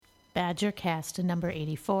Badgercast number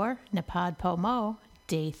 84, Napod Pomo,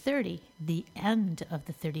 day 30, the end of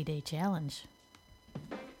the 30-day challenge.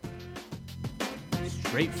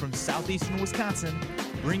 Straight from southeastern Wisconsin,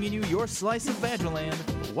 bringing you your slice of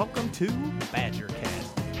Badgerland, welcome to Badgercast.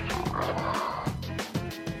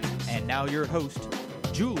 And now your host,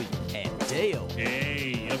 Julie and Dale.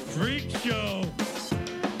 Hey, a freak show!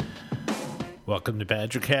 Welcome to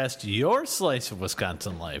Badgercast, your slice of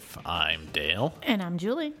Wisconsin life. I'm Dale. And I'm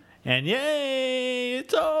Julie. And yay,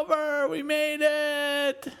 it's over. We made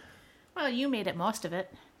it. Well, you made it most of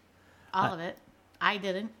it. All of it. I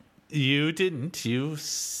didn't. You didn't. You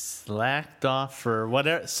slacked off for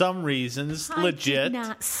whatever, some reasons. Legit. I did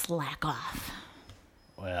not slack off.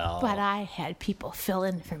 Well. But I had people fill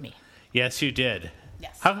in for me. Yes, you did.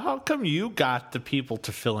 Yes. How come you got the people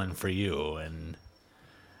to fill in for you? And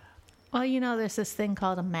Well, you know, there's this thing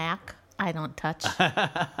called a Mac I don't touch.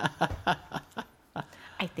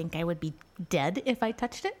 I think I would be dead if I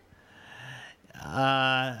touched it.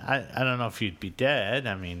 I don't know if you'd be dead.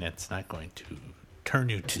 I mean, it's not going to turn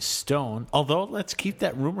you to stone. Although, let's keep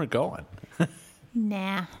that rumor going.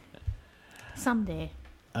 Nah. Someday.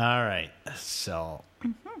 All right. So,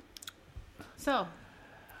 So,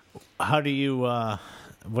 how do you,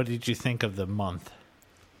 what did you think of the month?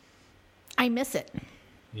 I miss it.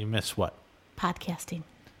 You miss what? Podcasting.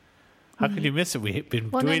 How could you miss it? We've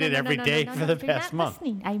been Well, doing no, it every day for the you're past not month.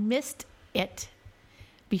 listening. I missed it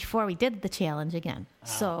before we did the challenge again.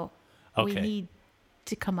 So we okay. need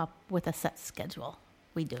to come up with a set schedule.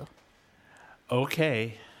 We do.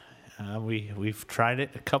 Okay. We've tried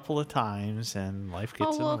it a couple of times, and life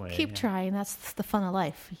gets in the way. Keep trying. That's the fun of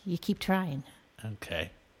life. You keep trying,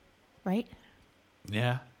 Okay. right?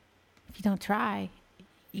 Yeah. If you don't try,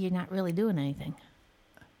 you're not really doing anything.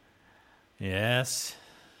 Yes.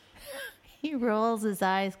 He rolls his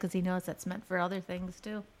eyes because he knows that's meant for other things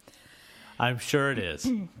too. I'm sure it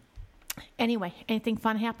is. Anyway, anything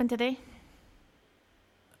fun happened today?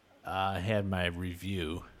 I had my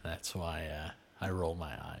review. That's why I roll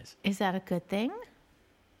my eyes. Is that a good thing?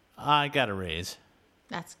 I got a raise.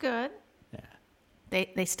 That's good. Yeah.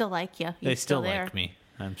 They still like you. They You're still there. like me.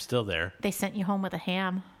 I'm still there. They sent you home with a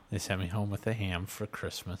ham. They sent me home with a ham for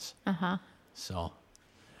Christmas. Uh-huh. So,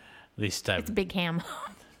 at least I've... It's a big ham.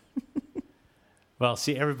 Well,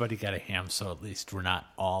 see, everybody got a ham, so at least we're not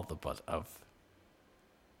all the butt of...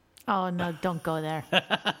 Oh, no, don't go there.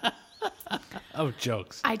 Oh,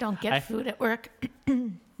 jokes. I don't get food at work.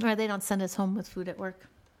 Or they don't send us home with food at work.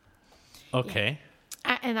 Okay.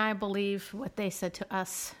 And I believe what they said to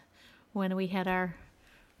us when we had our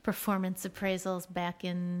performance appraisals back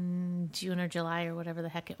in June or July or whatever the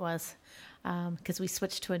heck it was. Because we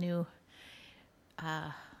switched to a new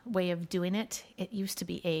way of doing it. It used to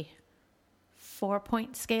be a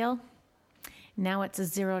 4-point scale. Now it's a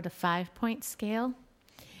 0 to 5-point scale.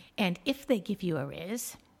 And if they give you a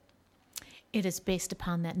raise, it is based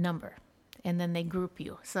upon that number. And then they group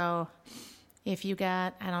you. So if you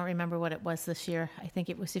got, I don't remember what it was this year. I think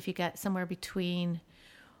it was if you got somewhere between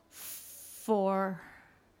 4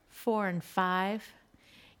 and 5,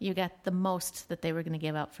 you got the most that they were going to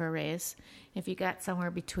give out for a raise. If you got somewhere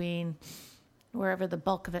between wherever the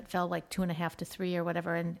bulk of it fell, like 2.5 to 3 or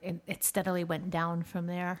whatever, and it steadily went down from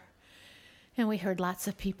there. And we heard lots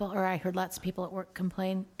of people, or I heard lots of people at work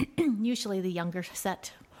complain, usually the younger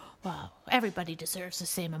set, well, everybody deserves the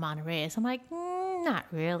same amount of raise. I'm like, not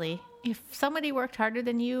really. If somebody worked harder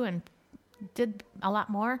than you and did a lot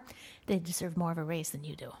more, they deserve more of a raise than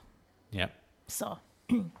you do. Yep. So,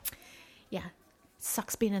 yeah, it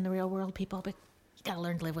sucks being in the real world, people, but you got to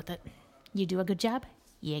learn to live with it. You do a good job,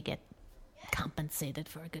 you get compensated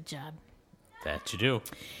for a good job. That you do.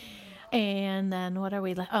 And then what are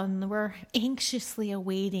we? We're anxiously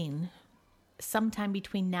awaiting sometime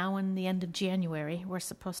between now and the end of January. We're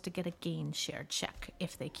supposed to get a gain share check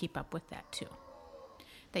if they keep up with that too.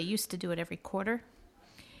 They used to do it every quarter,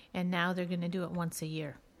 and now they're going to do it once a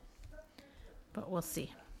year. But we'll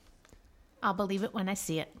see. I'll believe it when I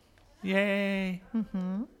see it. Yay.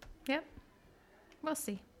 Yep. We'll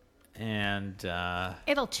see. And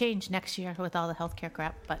It'll change next year with all the healthcare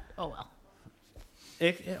crap, but oh well.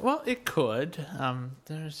 it could.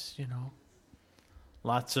 There's,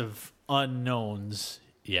 lots of unknowns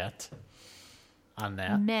yet on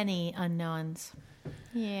that. Many unknowns.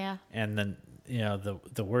 Yeah. And then,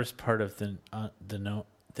 the worst part of the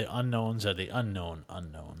unknowns are the unknown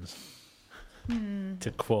unknowns.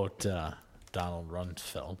 To quote Donald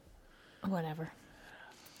Rumsfeld. Whatever.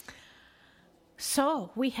 So,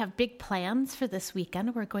 we have big plans for this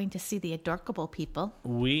weekend. We're going to see the Adorkable people.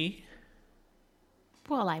 We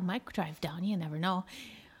Well, I might drive down. You never know.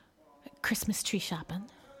 Christmas tree shopping.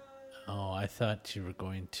 Oh, I thought you were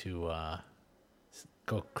going to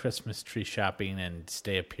go Christmas tree shopping and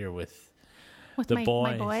stay up here with the my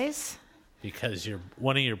boys. boys. Because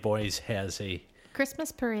one of your boys has a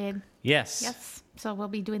Christmas parade. yes. Yes. So we'll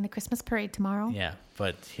be doing the Christmas parade tomorrow. Yeah,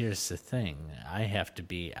 but here's the thing: I have to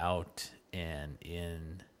be out and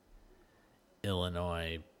in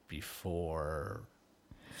Illinois before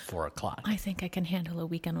 4:00. I think I can handle a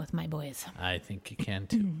weekend with my boys. I think you can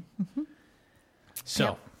too. So.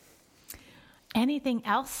 Yep. Anything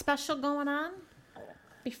else special going on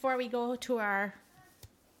before we go to our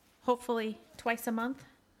hopefully twice a month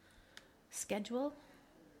schedule?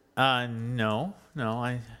 No.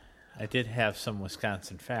 I did have some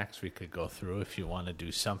Wisconsin facts we could go through if you want to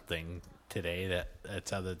do something today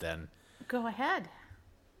that's other than. Go ahead.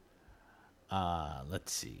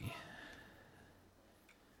 Let's see.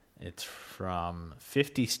 It's from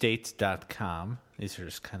 50states.com. These are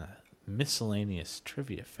just kind of miscellaneous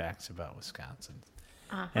trivia facts about Wisconsin.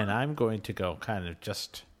 And I'm going to go kind of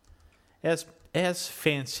just as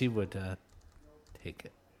fancy would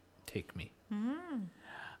take me.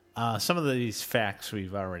 Some of these facts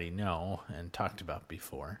we've already know and talked about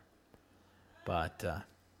before. But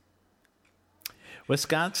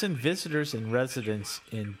Wisconsin visitors and residents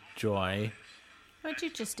enjoy. What'd you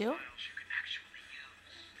just do?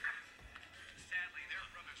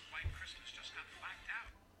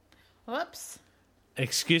 Whoops.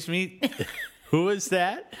 Excuse me? Who is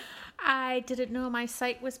that? I didn't know my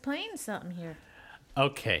site was playing something here.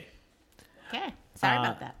 Okay. Okay. Sorry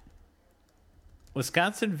about that.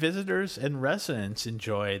 Wisconsin visitors and residents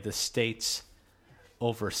enjoy the state's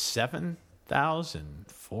over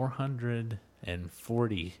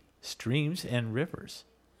 7,440 streams and rivers.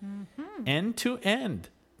 End to end,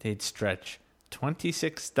 they'd stretch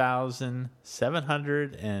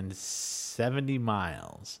 26,770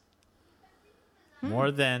 miles.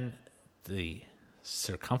 More than the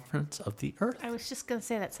circumference of the Earth. I was just going to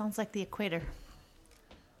say that sounds like the equator.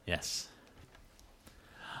 Yes.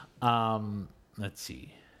 Let's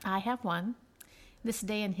see. I have one. This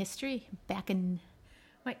day in history, back in,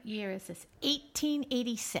 what year is this?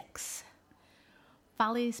 1886.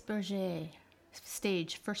 Folies Bergère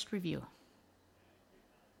stage first review.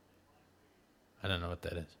 I don't know what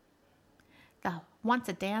that is. Once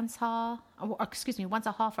a hall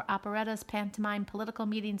for operettas, pantomime, political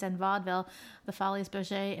meetings, and vaudeville, the Folies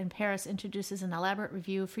Bergère in Paris introduces an elaborate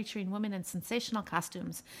review featuring women in sensational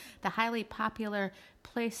costumes. The highly popular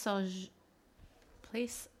Place aux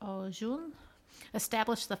Jeunes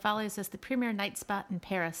established the Follies as the premier night spot in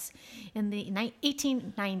Paris. In the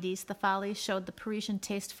 1890s, the Follies showed the Parisian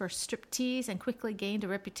taste for striptease and quickly gained a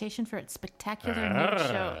reputation for its spectacular nude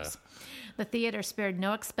shows. The theater spared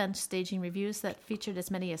no expense staging reviews that featured as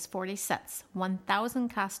many as 40 sets, 1,000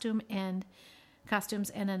 costumes, and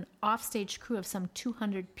an offstage crew of some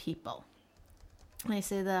 200 people. They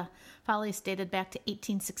say the Follies dated back to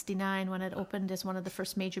 1869 when it opened as one of the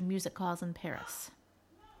first major music halls in Paris.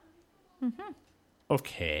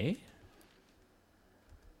 Okay.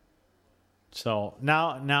 So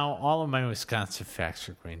now all of my Wisconsin facts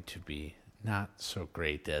are going to be not so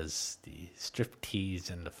great as the striptease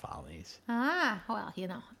and the Follies. Well,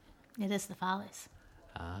 it is the Follies.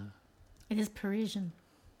 It is Parisian.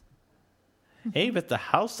 Hey, but the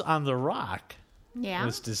house on the rock Yeah.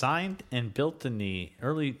 was designed and built in the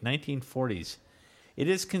early 1940s. It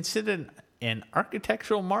is considered an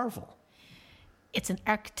architectural marvel. It's an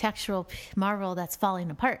architectural marvel that's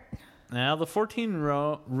falling apart. Now, the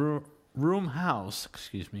 14-room house,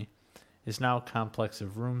 is now a complex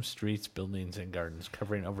of rooms, streets, buildings, and gardens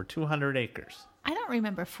covering over 200 acres. I don't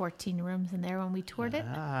remember 14 rooms in there when we toured it.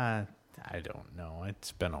 I don't know.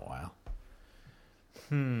 It's been a while.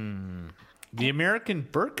 The American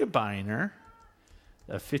Birkebeiner,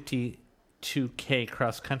 a 52K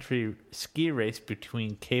cross-country ski race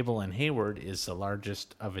between Cable and Hayward, is the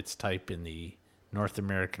largest of its type in the North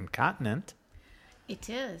American continent. It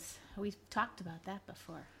is. We've talked about that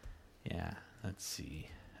before. Yeah, let's see.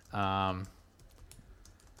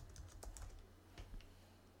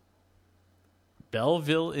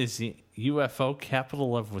 Belleville is the UFO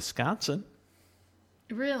capital of Wisconsin.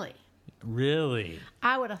 Really? Really?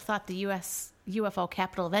 I would have thought the U.S. UFO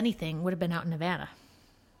capital of anything would have been out in Nevada.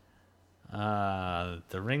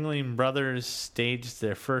 The Ringling Brothers staged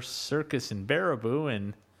their first circus in Baraboo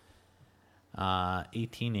in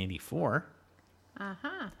 1884. I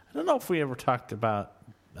don't know if we ever talked about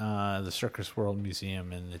the Circus World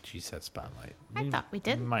Museum and the GSET Spotlight. I thought we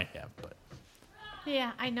did. We might have, but...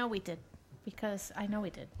 Yeah, I know we did. Because I know we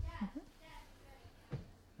did.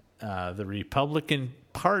 the Republican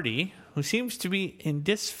Party, who seems to be in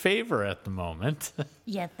disfavor at the moment,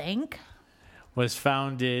 You think? was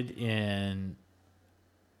founded in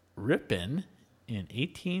Ripon in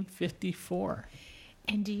 1854.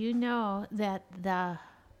 And do you know that the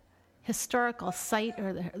historical site,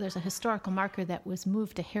 or there's a historical marker that was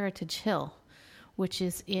moved to Heritage Hill, which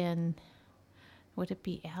is in, would it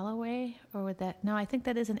be Alloway? Or would that, no, I think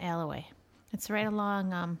that is in Alloway. It's right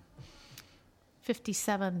along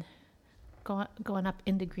 57 going up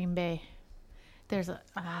into Green Bay. There's a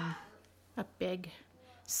big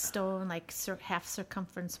stone, like half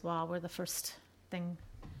circumference wall where the first thing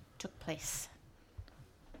took place.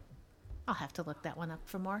 I'll have to look that one up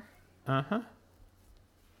for more. Uh-huh.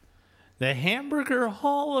 The Hamburger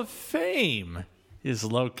Hall of Fame is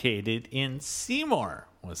located in Seymour,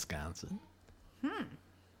 Wisconsin.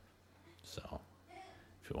 So,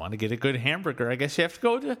 if you want to get a good hamburger, I guess you have to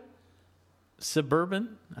go to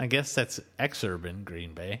suburban. I guess that's exurban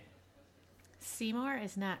Green Bay. Seymour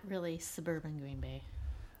is not really suburban Green Bay.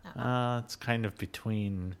 It's kind of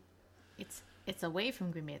between... It's away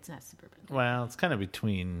from Green Bay. It's not suburban. Well, it's kind of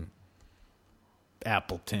between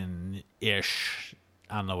Appleton-ish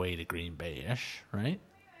on the way to Green Bay-ish, right?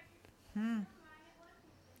 I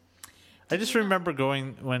just remember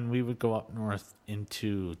going when we would go up north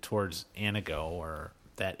towards Anago or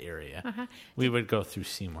that area. We would go through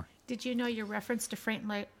Seymour. Did you know your reference to Frank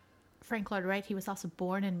Lloyd Wright? He was also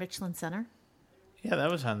born in Richland Center. Yeah,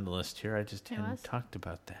 that was on the list here. I just hadn't talked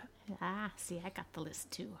about that. See, I got the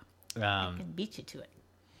list too. I Um, can beat you to it.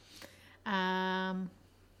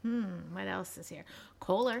 What else is here?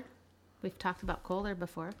 Kohler. We've talked about Kohler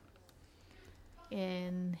before.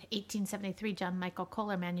 In 1873, John Michael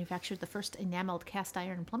Kohler manufactured the first enameled cast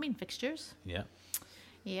iron plumbing fixtures. yeah.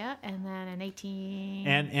 Yeah, and then in 18...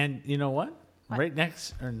 And you know what? Right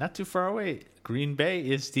next, or not too far away, Green Bay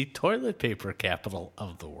is the toilet paper capital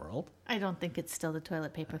of the world. I don't think it's still the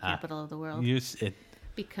toilet paper capital of the world.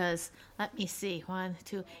 Because, let me see,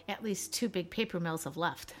 at least two big paper mills have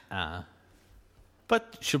left.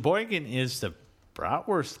 But Sheboygan is the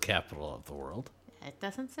bratwurst capital of the world. It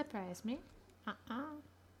doesn't surprise me. What else?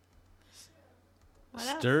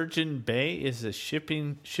 Sturgeon Bay is the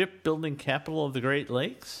shipbuilding capital of the Great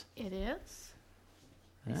Lakes. It is.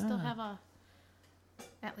 They still have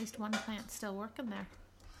at least one plant still working there.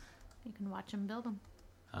 You can watch them build them.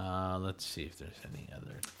 Let's see if there's any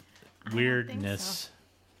other don't weirdness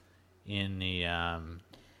in the...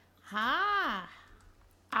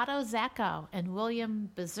 Otto Zacko and William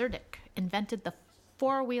Bezerdick invented the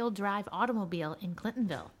four-wheel drive automobile in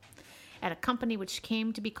Clintonville at a company which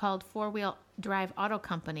came to be called Four-Wheel Drive Auto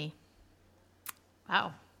Company.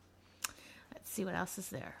 Wow. Let's see what else is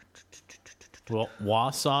there. Well,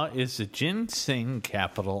 Wausau is the ginseng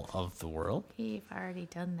capital of the world. We've already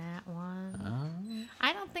done that one.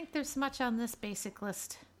 I don't think there's much on this basic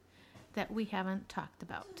list that we haven't talked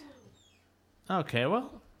about. Okay,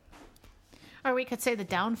 well... Or we could say the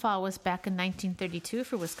downfall was back in 1932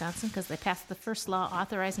 for Wisconsin because they passed the first law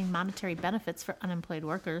authorizing monetary benefits for unemployed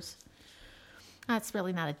workers. That's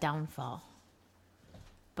really not a downfall.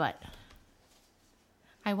 But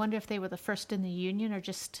I wonder if they were the first in the union or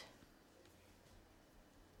just...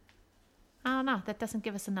 I don't know. That doesn't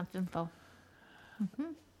give us enough info.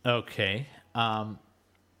 Okay.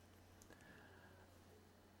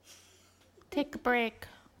 Take a break.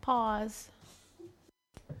 Pause.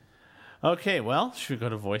 Okay, well, should we go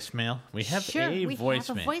to voicemail? We have Sure, a we voicemail.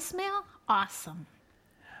 have a voicemail? Awesome.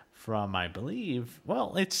 From, I believe,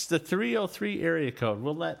 well, it's the 303 area code.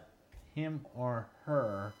 We'll let him or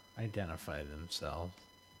her identify themselves.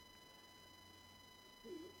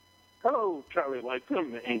 Hello, Charlie White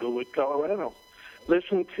from Englewood, Colorado.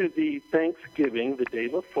 Listened to the Thanksgiving the day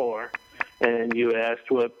before, and you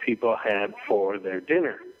asked what people had for their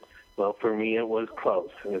dinner. Well, for me, it was close.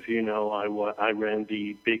 As you know, I ran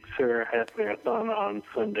the Big Sur Half Marathon on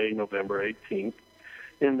Sunday, November 18th.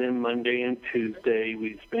 And then Monday and Tuesday,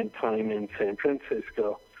 we spent time in San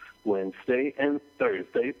Francisco. Wednesday and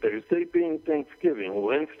Thursday being Thanksgiving.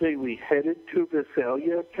 Wednesday, we headed to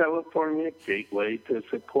Visalia, California, gateway to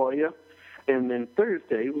Sequoia. And then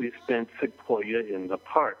Thursday, we spent Sequoia in the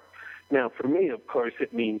park. Now, for me, of course,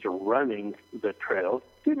 it means running the trails.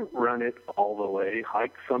 Didn't run it all the way,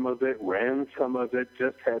 hiked some of it, ran some of it,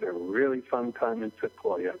 just had a really fun time in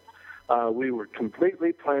Sequoia. We were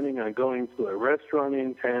completely planning on going to a restaurant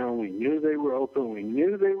in town. We knew they were open. We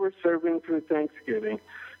knew they were serving for Thanksgiving,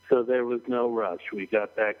 so there was no rush. We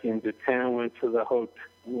got back into town, went to the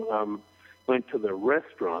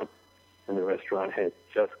restaurant, and the restaurant had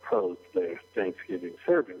just closed their Thanksgiving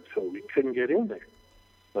serving, so we couldn't get in there.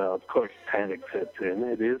 Well, of course, panic sets in.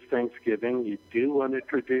 It is Thanksgiving. You do want a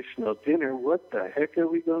traditional dinner. What the heck are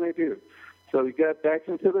we going to do? So we got back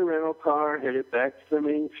into the rental car, headed back to the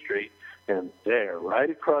main street, and there, right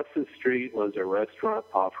across the street, was a restaurant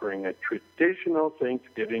offering a traditional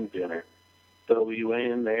Thanksgiving dinner. So we went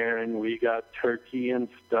in there, and we got turkey and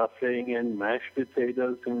stuffing and mashed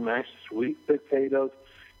potatoes and mashed sweet potatoes,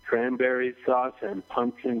 cranberry sauce, and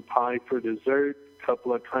pumpkin pie for dessert, a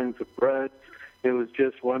couple of kinds of bread. It was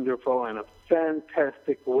just wonderful and a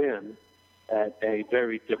fantastic win at a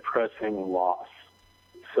very depressing loss.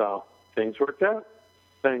 So things worked out.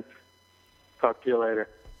 Thanks. Talk to you later.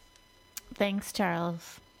 Thanks,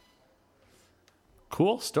 Charles.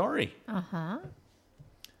 Cool story. Uh-huh.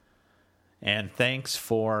 And thanks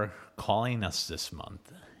for calling us this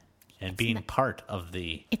month and being part of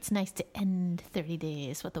the... It's nice to end 30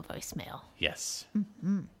 days with a voicemail. Yes.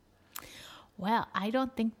 Mm-hmm. Well, I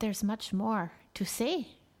don't think there's much more to say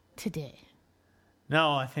today.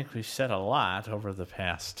 No, I think we've said a lot over the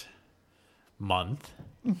past month.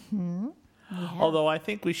 Mm-hmm. Yeah. Although I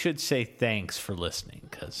think we should say thanks for listening,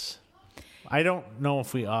 because I don't know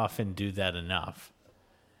if we often do that enough.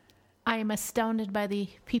 I am astounded by the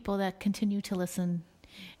people that continue to listen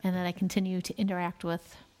and that I continue to interact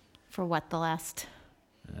with for the last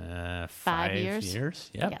 5 years?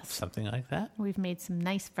 Yep, Yes. something like that. We've made some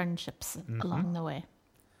nice friendships along the way.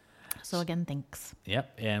 So again, thanks.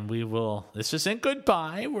 Yep, and we will... This isn't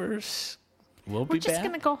goodbye. We'll be We're back. just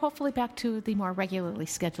going to go hopefully back to the more regularly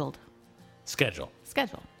scheduled Schedule.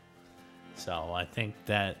 So I think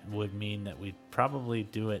that would mean that we'd probably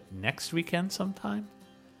do it next weekend sometime.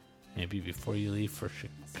 Maybe before you leave for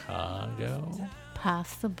Chicago.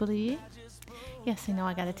 Possibly. Yes, I know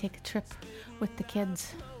I got to take a trip with the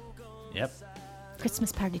kids. Yep.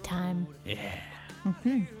 Christmas party time. Yeah.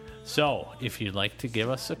 So if you'd like to give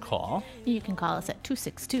us a call, You can call us at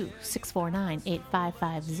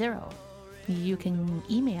 262-649-8550. You can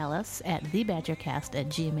email us at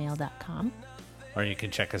thebadgercast@gmail.com. or you can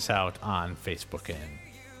check us out on Facebook and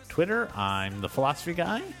Twitter. I'm the Philosophy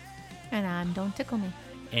Guy, And I'm Don't Tickle Me.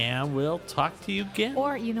 and we'll talk to you again.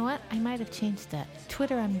 Or, you know what? I might have changed that.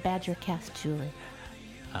 Twitter, I'm Badgercast Julie.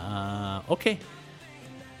 Okay.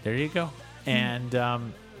 There you go. And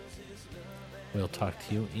we'll talk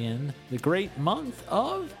to you in the great month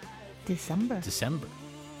of December. December.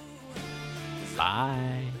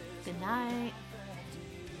 Bye. Good night.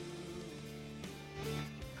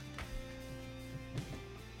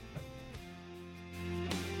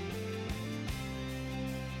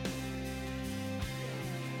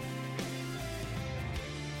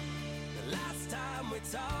 The last time we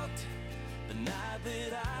talked, the night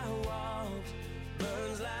that I walked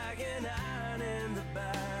burns like an